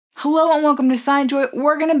Hello and welcome to SciJoy.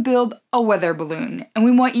 We're going to build a weather balloon, and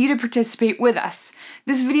we want you to participate with us.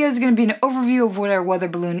 This video is going to be an overview of what our weather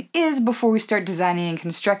balloon is before we start designing and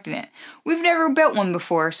constructing it. We've never built one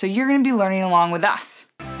before, so you're going to be learning along with us.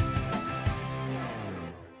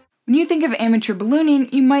 When you think of amateur ballooning,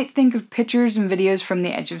 you might think of pictures and videos from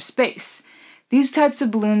the edge of space. These types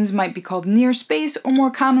of balloons might be called near space or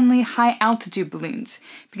more commonly high altitude balloons,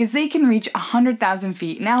 because they can reach 100,000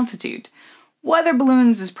 feet in altitude. Weather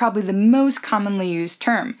balloons is probably the most commonly used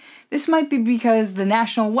term. This might be because the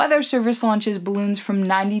National Weather Service launches balloons from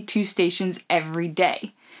 92 stations every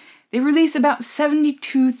day. They release about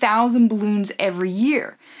 72,000 balloons every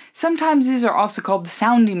year. Sometimes these are also called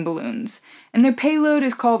sounding balloons, and their payload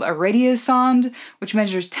is called a radiosonde, which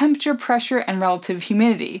measures temperature, pressure, and relative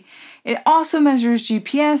humidity. It also measures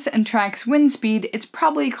GPS and tracks wind speed. It's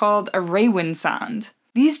probably called a radiosonde.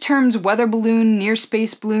 These terms, weather balloon, near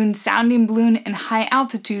space balloon, sounding balloon, and high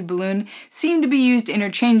altitude balloon, seem to be used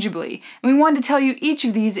interchangeably, and we wanted to tell you each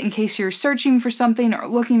of these in case you're searching for something or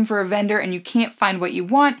looking for a vendor and you can't find what you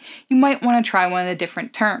want. You might want to try one of the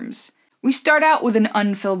different terms. We start out with an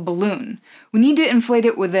unfilled balloon. We need to inflate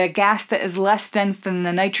it with a gas that is less dense than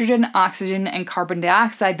the nitrogen, oxygen, and carbon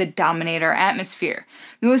dioxide that dominate our atmosphere.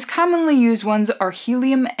 The most commonly used ones are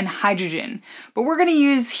helium and hydrogen, but we're going to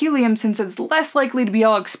use helium since it's less likely to be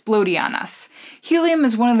all explodey on us. Helium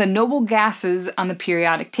is one of the noble gases on the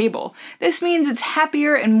periodic table. This means it's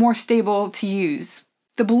happier and more stable to use.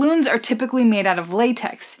 The balloons are typically made out of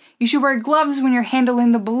latex. You should wear gloves when you're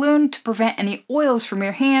handling the balloon to prevent any oils from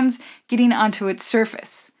your hands getting onto its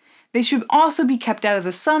surface. They should also be kept out of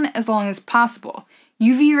the sun as long as possible.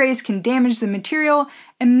 UV rays can damage the material,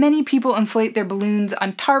 and many people inflate their balloons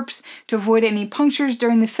on tarps to avoid any punctures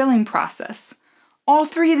during the filling process. All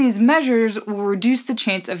three of these measures will reduce the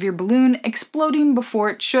chance of your balloon exploding before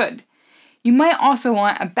it should. You might also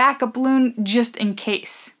want a backup balloon just in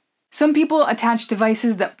case. Some people attach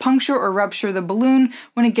devices that puncture or rupture the balloon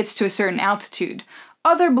when it gets to a certain altitude.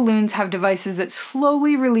 Other balloons have devices that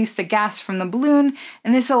slowly release the gas from the balloon,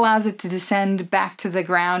 and this allows it to descend back to the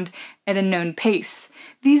ground at a known pace.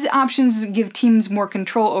 These options give teams more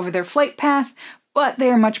control over their flight path, but they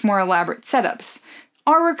are much more elaborate setups.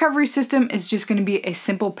 Our recovery system is just going to be a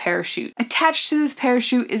simple parachute. Attached to this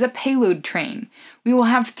parachute is a payload train. We will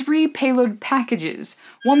have 3 payload packages.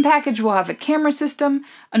 One package will have a camera system,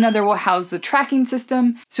 another will house the tracking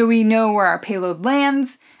system, so we know where our payload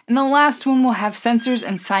lands, and the last one will have sensors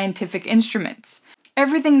and scientific instruments.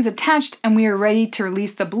 Everything's attached and we are ready to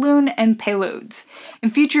release the balloon and payloads. In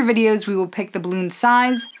future videos, we will pick the balloon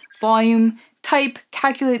size, volume, type,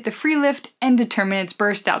 calculate the free lift, and determine its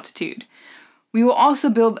burst altitude. We will also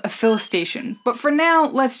build a fill station, but for now,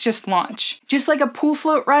 let's just launch. Just like a pool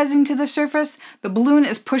float rising to the surface, the balloon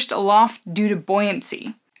is pushed aloft due to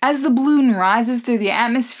buoyancy. As the balloon rises through the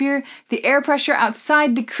atmosphere, the air pressure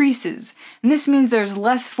outside decreases, and this means there's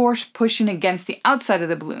less force pushing against the outside of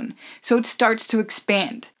the balloon, so it starts to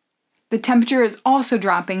expand. The temperature is also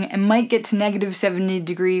dropping and might get to negative 70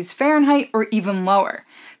 degrees Fahrenheit or even lower.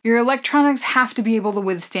 Your electronics have to be able to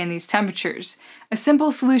withstand these temperatures. A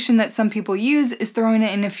simple solution that some people use is throwing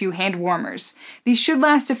in a few hand warmers. These should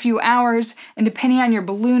last a few hours, and depending on your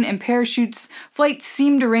balloon and parachutes, flights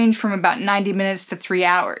seem to range from about 90 minutes to 3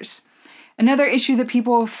 hours. Another issue that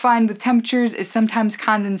people find with temperatures is sometimes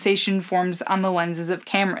condensation forms on the lenses of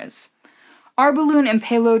cameras. Our balloon and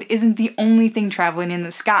payload isn't the only thing traveling in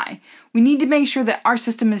the sky. We need to make sure that our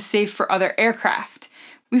system is safe for other aircraft.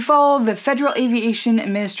 We follow the Federal Aviation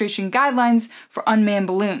Administration guidelines for unmanned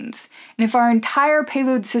balloons, and if our entire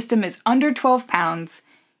payload system is under 12 pounds,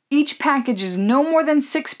 each package is no more than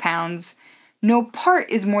 6 pounds, no part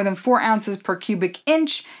is more than 4 ounces per cubic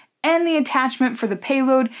inch, and the attachment for the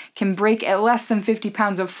payload can break at less than 50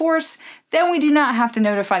 pounds of force, then we do not have to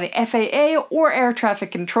notify the FAA or air traffic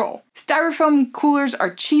control. Styrofoam coolers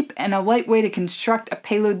are cheap and a light way to construct a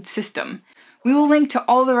payload system. We will link to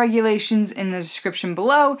all the regulations in the description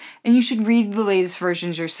below, and you should read the latest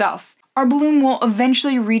versions yourself. Our balloon will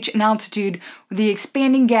eventually reach an altitude where the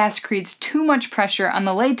expanding gas creates too much pressure on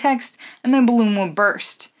the latex and the balloon will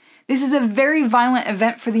burst. This is a very violent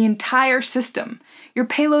event for the entire system. Your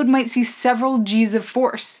payload might see several G's of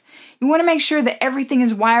force. You want to make sure that everything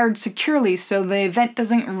is wired securely so the event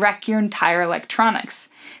doesn't wreck your entire electronics.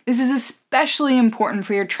 This is especially important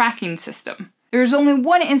for your tracking system. There is only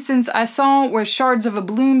one instance I saw where shards of a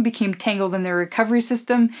balloon became tangled in the recovery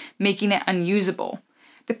system, making it unusable.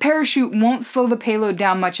 The parachute won't slow the payload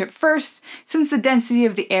down much at first, since the density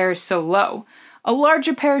of the air is so low. A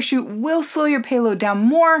larger parachute will slow your payload down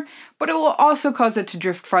more, but it will also cause it to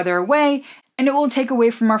drift farther away, and it will take away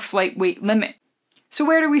from our flight weight limit. So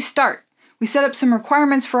where do we start? We set up some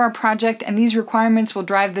requirements for our project, and these requirements will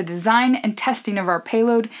drive the design and testing of our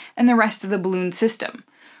payload and the rest of the balloon system.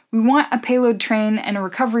 We want a payload train and a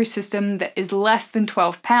recovery system that is less than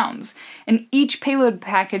 12 pounds, and each payload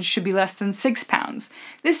package should be less than 6 pounds.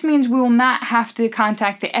 This means we will not have to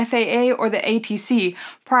contact the FAA or the ATC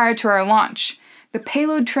prior to our launch. The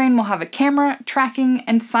payload train will have a camera, tracking,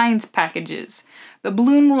 and science packages. The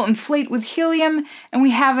balloon will inflate with helium, and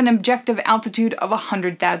we have an objective altitude of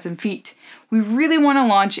 100,000 feet. We really want to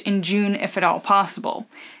launch in June if at all possible.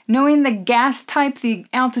 Knowing the gas type, the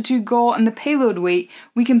altitude goal, and the payload weight,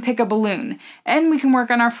 we can pick a balloon, and we can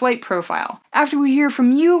work on our flight profile. After we hear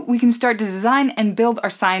from you, we can start to design and build our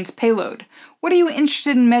science payload. What are you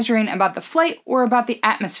interested in measuring about the flight or about the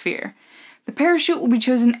atmosphere? The parachute will be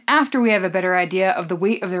chosen after we have a better idea of the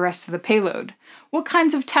weight of the rest of the payload. What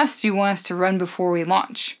kinds of tests do you want us to run before we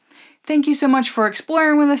launch? Thank you so much for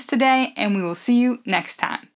exploring with us today, and we will see you next time.